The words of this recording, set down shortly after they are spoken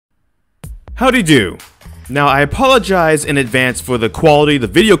Howdy do. Now I apologize in advance for the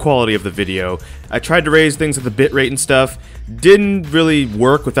video quality of the video. I tried to raise things at the bitrate and stuff. Didn't really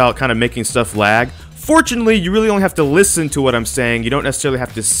work without kind of making stuff lag. Fortunately, you really only have to listen to what I'm saying. You don't necessarily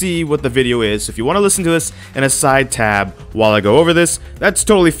have to see what the video is. So if you want to listen to this in a side tab while I go over this, that's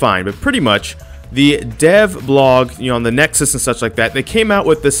totally fine. But pretty much, the dev blog, on the Nexus and such like that, they came out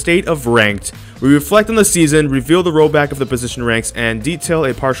with the state of ranked. We reflect on the season, reveal the rollback of the position ranks, and detail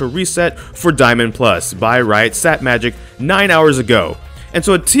a partial reset for Diamond Plus by Riot Stat Magic 9 hours ago. And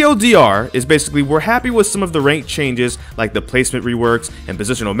so a TLDR is basically we're happy with some of the rank changes like the placement reworks and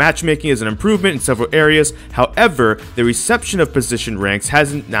positional matchmaking is an improvement in several areas. However, the reception of position ranks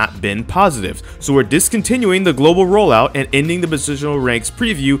hasn't not been positive. So we're discontinuing the global rollout and ending the positional ranks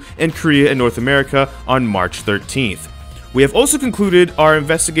preview in Korea and North America on March 13th. We have also concluded our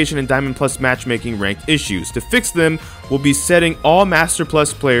investigation in Diamond Plus matchmaking ranked issues. To fix them, we'll be setting all Master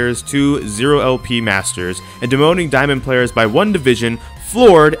Plus players to 0 LP Masters and demoting Diamond players by 1 division,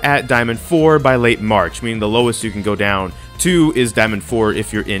 floored at Diamond 4 by late March, meaning the lowest you can go down to is Diamond 4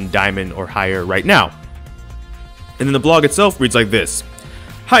 if you're in Diamond or higher right now. And then the blog itself reads like this.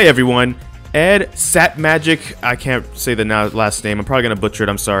 Hi everyone, Ed Satmagic, I can't say the last name, I'm probably going to butcher it,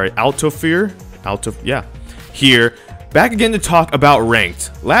 I'm sorry, here. Back again to talk about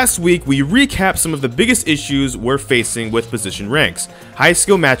ranked. Last week, we recapped some of the biggest issues we're facing with position ranks, high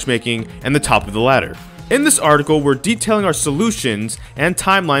skill matchmaking, and the top of the ladder. In this article, we're detailing our solutions and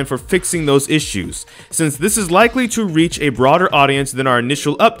timeline for fixing those issues. Since this is likely to reach a broader audience than our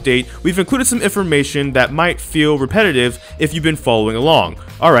initial update, we've included some information that might feel repetitive if you've been following along.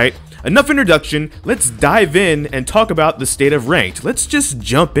 Alright, enough introduction, let's dive in and talk about the state of ranked. Let's just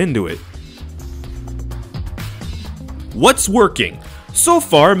jump into it. What's working? So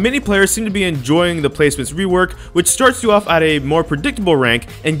far, many players seem to be enjoying the placements rework, which starts you off at a more predictable rank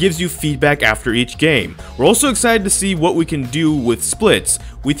and gives you feedback after each game. We're also excited to see what we can do with splits.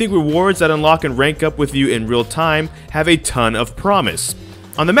 We think rewards that unlock and rank up with you in real time have a ton of promise.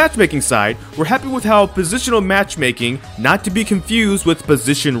 On the matchmaking side, we're happy with how positional matchmaking, not to be confused with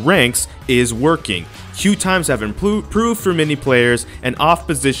position ranks, is working. Queue times have improved for many players, and off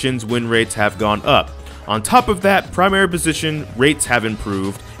positions win rates have gone up. On top of that, primary position rates have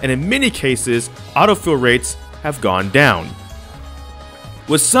improved, and in many cases, autofill rates have gone down.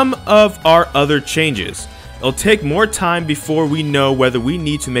 With some of our other changes, it'll take more time before we know whether we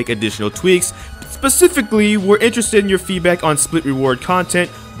need to make additional tweaks. Specifically, we're interested in your feedback on split reward content,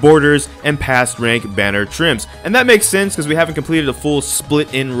 borders, and past rank banner trims. And that makes sense because we haven't completed a full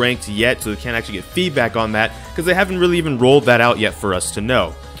split in ranked yet, so we can't actually get feedback on that because they haven't really even rolled that out yet for us to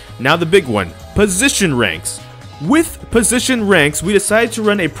know. Now the big one, position ranks. With position ranks, we decided to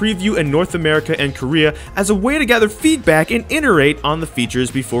run a preview in North America and Korea as a way to gather feedback and iterate on the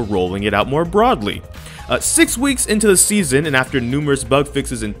features before rolling it out more broadly. 6 weeks into the season and after numerous bug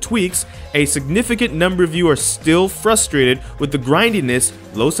fixes and tweaks, a significant number of you are still frustrated with the grindiness,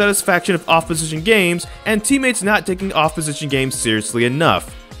 low satisfaction of off-position games, and teammates not taking off-position games seriously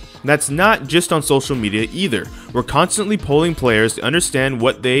enough. That's not just on social media either. We're constantly polling players to understand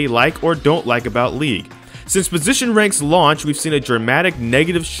what they like or don't like about League. Since position ranks launch, we've seen a dramatic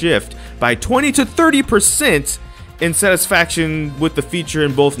negative shift by 20 to 30% in satisfaction with the feature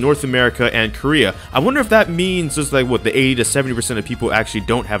in both North America and Korea. I wonder if that means just like what the 80 to 70% of people actually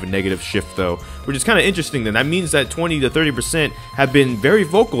don't have a negative shift though, which is kind of interesting then. That means that 20 to 30% have been very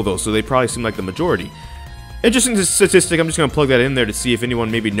vocal though, so they probably seem like the majority. Interesting statistic, I'm just going to plug that in there to see if anyone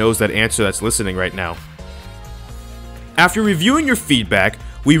maybe knows that answer that's listening right now. After reviewing your feedback,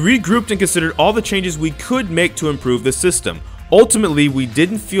 we regrouped and considered all the changes we could make to improve the system. Ultimately, we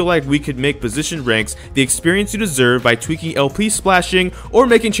didn't feel like we could make position ranks the experience you deserve by tweaking LP splashing or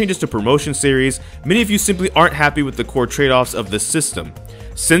making changes to promotion series. Many of you simply aren't happy with the core trade-offs of the system.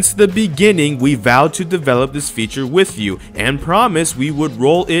 Since the beginning, we vowed to develop this feature with you and promised we would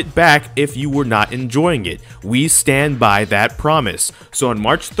roll it back if you were not enjoying it. We stand by that promise. So on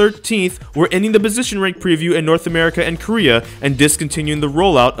March 13th, we're ending the position rank preview in North America and Korea and discontinuing the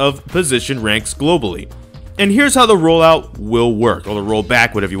rollout of position ranks globally. And here's how the rollout will work, or the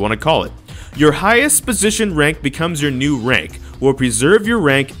rollback, whatever you want to call it. Your highest position rank becomes your new rank. We'll preserve your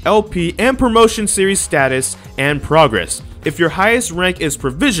rank, LP, and promotion series status and progress. If your highest rank is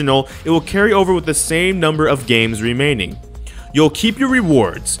provisional, it will carry over with the same number of games remaining. You'll keep your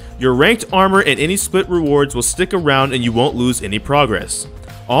rewards. Your ranked armor and any split rewards will stick around and you won't lose any progress.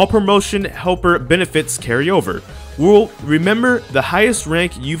 All promotion helper benefits carry over. We'll remember the highest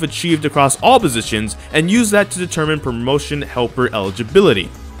rank you've achieved across all positions and use that to determine promotion helper eligibility.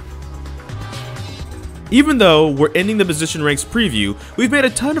 Even though we're ending the position ranks preview, we've made a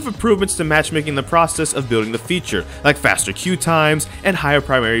ton of improvements to matchmaking in the process of building the feature, like faster queue times and higher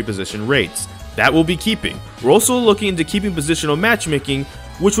primary position rates. That we'll be keeping. We're also looking into keeping positional matchmaking,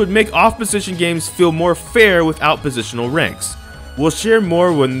 which would make off-position games feel more fair without positional ranks. We'll share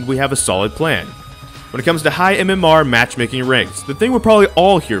more when we have a solid plan. When it comes to high MMR matchmaking ranks, the thing we're probably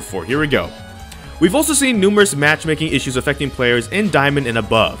all here for, here we go. We've also seen numerous matchmaking issues affecting players in Diamond and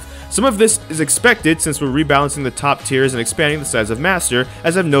above. Some of this is expected since we're rebalancing the top tiers and expanding the size of Master,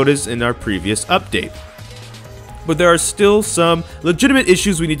 as I've noticed in our previous update. But there are still some legitimate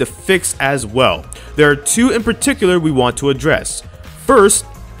issues we need to fix as well. There are two in particular we want to address. First,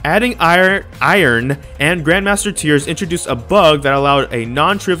 adding Iron and Grandmaster tiers introduced a bug that allowed a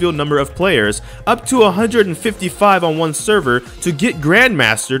non-trivial number of players, up to 155 on one server, to get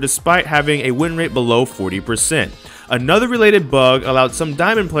Grandmaster despite having a win rate below 40%. Another related bug allowed some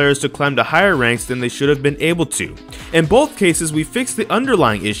Diamond players to climb to higher ranks than they should have been able to. In both cases, we fixed the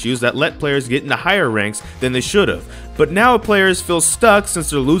underlying issues that let players get into higher ranks than they should have, but now players feel stuck since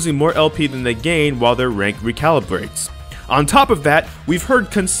they're losing more LP than they gain while their rank recalibrates. On top of that, we've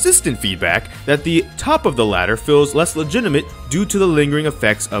heard consistent feedback that the top of the ladder feels less legitimate due to the lingering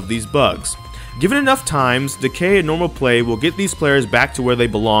effects of these bugs. Given enough times, decay and normal play will get these players back to where they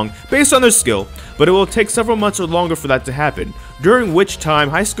belong based on their skill, but it will take several months or longer for that to happen, during which time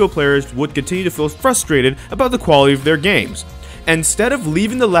high skill players would continue to feel frustrated about the quality of their games. Instead of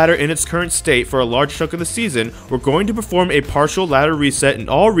leaving the ladder in its current state for a large chunk of the season, we're going to perform a partial ladder reset in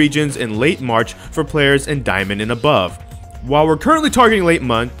all regions in late March for players in Diamond and above. While we're currently targeting late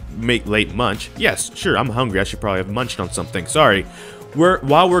munch, yes, sure, I'm hungry, I should probably have munched on something, sorry.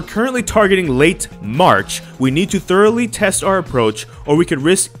 While we're currently targeting late March, we need to thoroughly test our approach or we could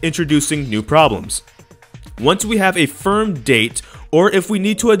risk introducing new problems. Once we have a firm date, or if we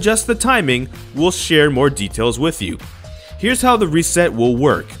need to adjust the timing, we'll share more details with you. Here's how the reset will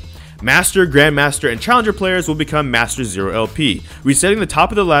work. Master, Grandmaster, and Challenger players will become Master 0 LP. Resetting the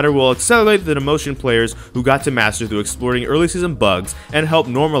top of the ladder will accelerate the demotion players who got to Master through exploring early season bugs and help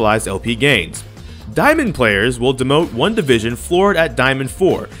normalize LP gains. Diamond players will demote one division floored at Diamond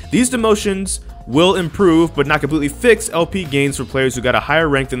 4. These demotions will improve but not completely fix LP gains for players who got a higher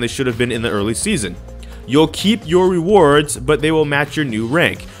rank than they should have been in the early season. You'll keep your rewards, but they will match your new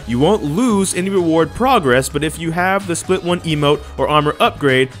rank. You won't lose any reward progress, but if you have the split one emote or armor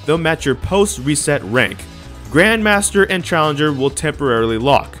upgrade, they'll match your post-reset rank. Grandmaster and Challenger will temporarily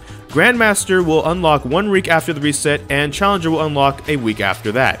lock. Grandmaster will unlock 1 week after the reset, and Challenger will unlock a week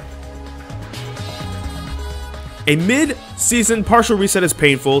after that. A mid-season partial reset is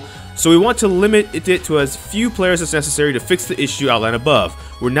painful, so we want to limit it to as few players as necessary to fix the issue outlined above.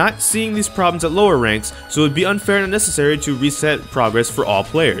 We're not seeing these problems at lower ranks, so it would be unfair and unnecessary to reset progress for all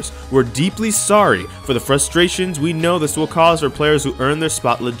players. We're deeply sorry for the frustrations we know this will cause for players who earn their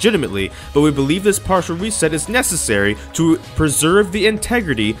spot legitimately, but we believe this partial reset is necessary to preserve the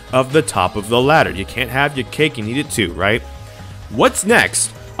integrity of the top of the ladder. You can't have your cake and eat it too, right? What's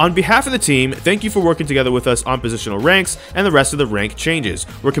next? On behalf of the team, thank you for working together with us on positional ranks and the rest of the rank changes.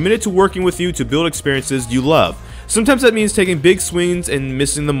 We're committed to working with you to build experiences you love. Sometimes that means taking big swings and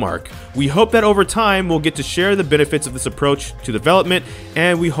missing the mark. We hope that over time we'll get to share the benefits of this approach to development,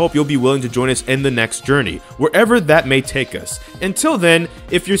 and we hope you'll be willing to join us in the next journey, wherever that may take us. Until then,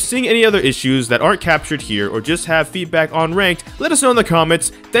 if you're seeing any other issues that aren't captured here or just have feedback on ranked, let us know in the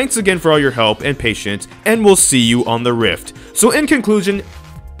comments. Thanks again for all your help and patience, and we'll see you on the Rift. So in conclusion,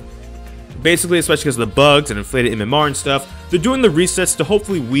 basically, especially because of the bugs and inflated MMR and stuff, they're doing the resets to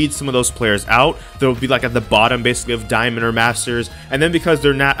hopefully weed some of those players out. They'll be like at the bottom basically of Diamond or Masters, and then because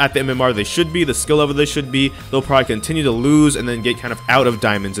they're not at the MMR they should be, the skill level they should be, they'll probably continue to lose and then get kind of out of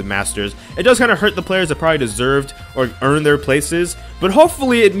Diamonds and Masters. It does kind of hurt the players that probably deserved or earned their places, but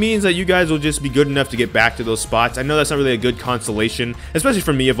hopefully it means that you guys will just be good enough to get back to those spots. I know that's not really a good consolation, especially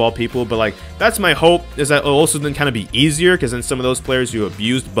for me of all people, but like that's my hope, is that it'll also then kind of be easier, because then some of those players who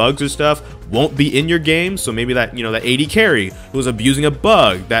abused bugs or stuff won't be in your game. So maybe that, you know, that AD carry who was abusing a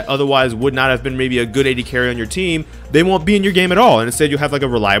bug that otherwise would not have been maybe a good AD carry on your team, they won't be in your game at all, and instead you'll have like a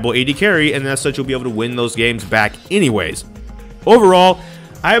reliable AD carry, and as such you'll be able to win those games back anyways. Overall,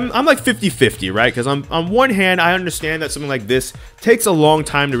 I'm like 50-50, right? Because on one hand, I understand that something like this takes a long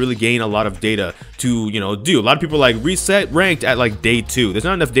time to really gain a lot of data to, you know, do. A lot of people like reset ranked at like day 2. There's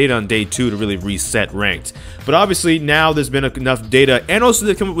not enough data on day 2 to really reset ranked. But obviously now there's been enough data, and also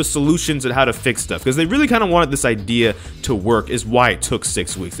they come up with solutions on how to fix stuff, because they really kind of wanted this idea to work, is why it took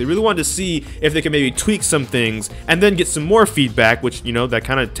 6 weeks. They really wanted to see if they could maybe tweak some things and then get some more feedback, which, you know, that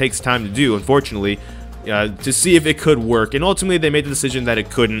kind of takes time to do, unfortunately. to see if it could work, and ultimately they made the decision that it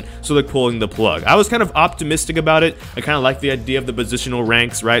couldn't, so they're pulling the plug. I was kind of optimistic about it. I kind of like the idea of the positional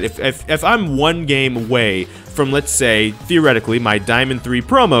ranks, right? If I'm one game away from, let's say, theoretically, my Diamond 3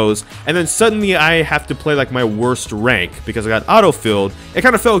 promos, and then suddenly I have to play like my worst rank because I got auto-filled, it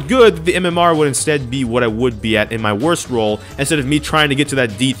kind of felt good that the MMR would instead be what I would be at in my worst role, instead of me trying to get to that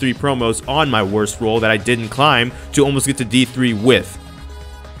D3 promos on my worst role that I didn't climb to almost get to D3 with.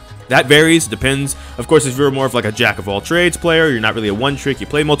 That varies, depends. Of course, if you're more of like a jack-of-all-trades player, you're not really a one-trick, you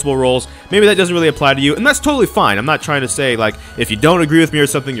play multiple roles, maybe that doesn't really apply to you, and that's totally fine. I'm not trying to say, like, if you don't agree with me or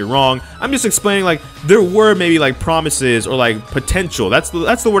something, you're wrong. I'm just explaining, like, there were maybe, like, promises or, like, potential. That's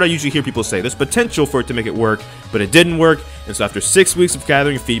the word I usually hear people say. There's potential for it to make it work, but it didn't work, and so after 6 weeks of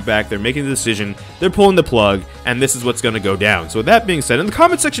gathering feedback, they're making the decision, they're pulling the plug, and this is what's going to go down. So with that being said, in the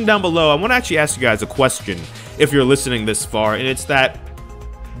comment section down below, I want to actually ask you guys a question if you're listening this far, and it's that,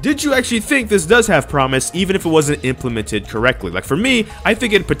 did you actually think this does have promise, even if it wasn't implemented correctly? Like, for me, I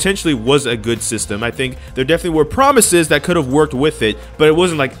think it potentially was a good system. I think there definitely were promises that could have worked with it, but it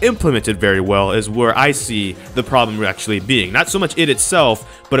wasn't, like, implemented very well, is where I see the problem actually being. Not so much it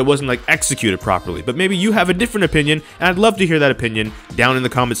itself, but it wasn't, like, executed properly. But maybe you have a different opinion, and I'd love to hear that opinion down in the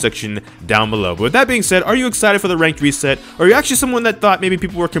comment section down below. But with that being said, are you excited for the ranked reset? Or are you actually someone that thought maybe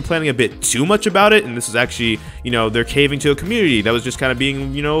people were complaining a bit too much about it, and this is actually, you know, they're caving to a community that was just kind of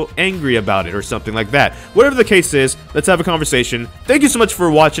being, you know, angry about it or something like that? Whatever the case is, let's have a conversation. Thank you so much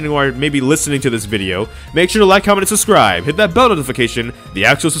for watching or maybe listening to this video. Make sure to like, comment, and subscribe. Hit that bell notification, the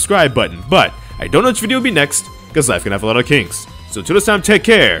actual subscribe button. But I don't know which video will be next, because life can have a lot of kinks. So until this time, take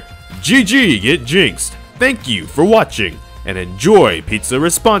care. GG, get jinxed. Thank you for watching, and enjoy pizza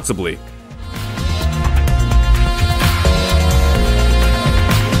responsibly.